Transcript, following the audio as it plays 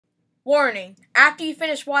Warning, after you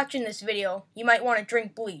finish watching this video, you might want to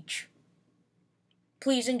drink bleach.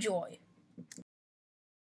 Please enjoy.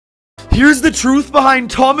 Here's the truth behind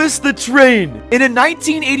ThOmas the Train. In a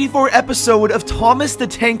 1984 episode of ThOmas the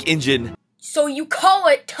Tank Engine. So you call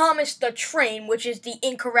it ThOmas the Train, which is the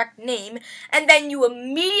incorrect name, and then you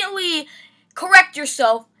immediately correct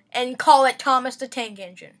yourself and call it ThOmas the Tank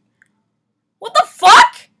Engine. What the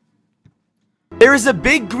fuck? There is a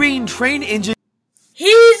big green train engine.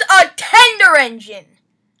 He's a tender engine.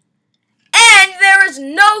 And there is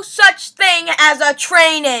no such thing as a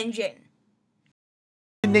train engine.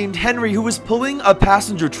 Named Henry who was pulling a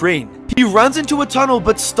passenger train. He runs into a tunnel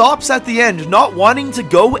but stops at the end, not wanting to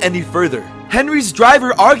go any further. Henry's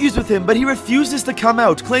driver argues with him, but he refuses to come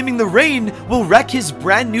out, claiming the rain will wreck his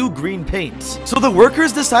brand new green paint. So the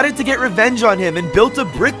workers decided to get revenge on him and built a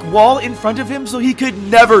brick wall in front of him so he could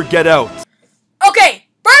never get out. Okay,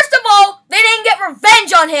 first of all, they didn't get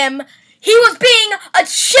revenge on him. He was being a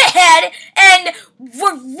shithead and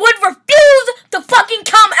would refuse to fucking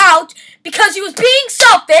come out because he was being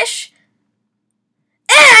selfish.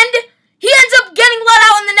 And he ends up getting let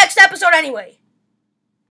out in the next episode anyway.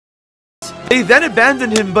 They then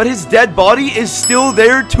abandoned him, but his dead body is still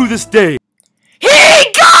there to this day.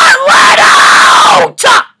 He got let out!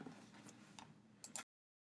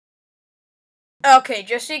 Okay,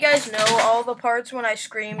 just so you guys know, all the parts when I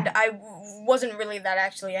screamed, I wasn't really that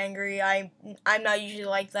actually angry. I'm not usually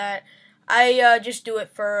like that. I just do it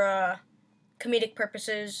for comedic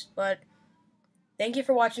purposes, but thank you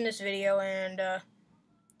for watching this video, and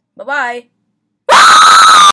bye-bye.